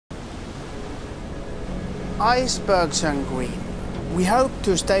icebergs and green. We hope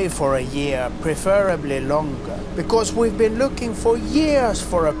to stay for a year, preferably longer, because we've been looking for years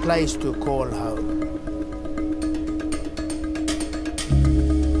for a place to call home.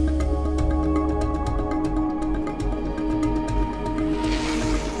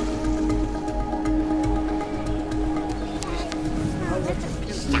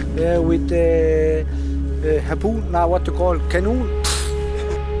 With the harpoon, now what to call canoe.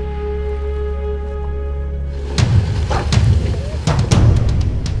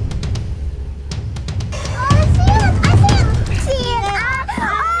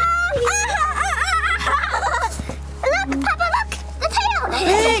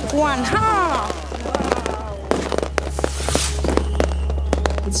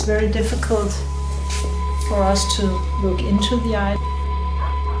 It's very difficult for us to look into the eye.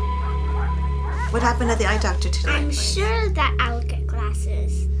 What happened at the eye doctor today? I'm sure that I'll get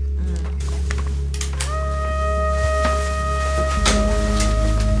glasses.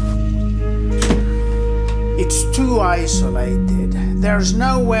 It's too isolated. There's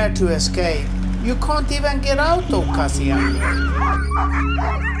nowhere to escape. You can't even get out of Kasian.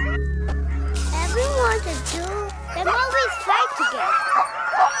 Everyone to do, they're always fight together.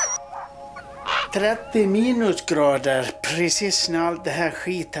 30 minusgrader precis när allt det här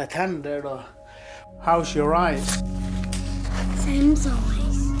skitet händer då. How's your eyes? Same as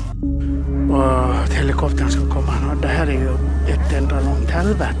always. Och helikoptern ska komma. Det här är ju ett enda långt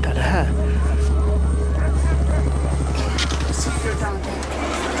helvete det här.